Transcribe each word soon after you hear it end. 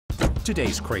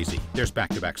Today's crazy. There's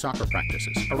back-to-back soccer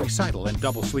practices, a recital, and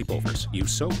double sleepovers. You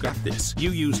so got this.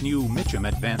 You use new Mitchum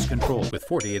Advanced Control with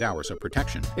 48 hours of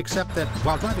protection. Except that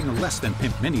while driving a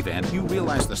less-than-pimp minivan, you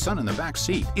realize the son in the back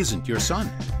seat isn't your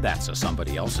son. That's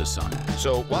somebody else's son.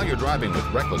 So while you're driving with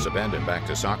reckless abandon back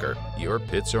to soccer, your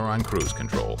pits are on cruise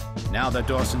control. Now the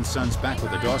Dawson's son's back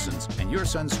with the Dawsons, and your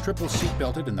son's triple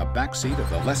seat-belted in the back seat of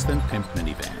the less-than-pimp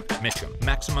minivan. Mitchum.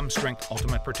 Maximum strength,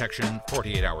 ultimate protection,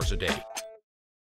 48 hours a day.